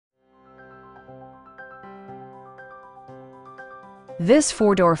This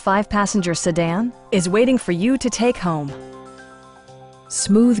four-door, five-passenger sedan is waiting for you to take home.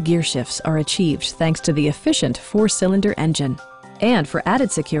 Smooth gear shifts are achieved thanks to the efficient four-cylinder engine. And for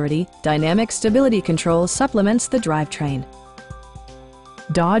added security, dynamic stability control supplements the drivetrain.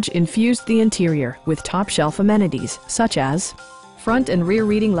 Dodge infused the interior with top-shelf amenities such as front and rear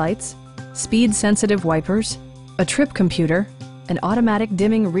reading lights, speed-sensitive wipers, a trip computer, an automatic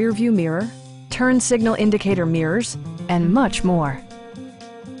dimming rear-view mirror, turn signal indicator mirrors, and much more.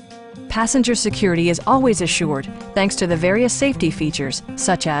 Passenger security is always assured thanks to the various safety features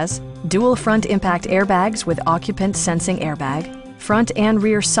such as dual front impact airbags with occupant sensing airbag, front and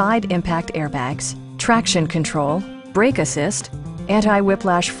rear side impact airbags, traction control, brake assist,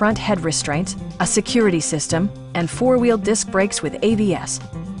 anti-whiplash front head restraints, a security system, and four-wheel disc brakes with ABS.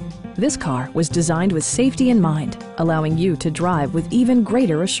 This car was designed with safety in mind, allowing you to drive with even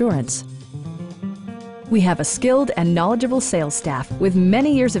greater assurance. We have a skilled and knowledgeable sales staff with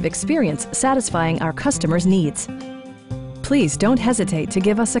many years of experience satisfying our customers' needs. Please don't hesitate to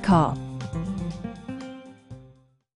give us a call.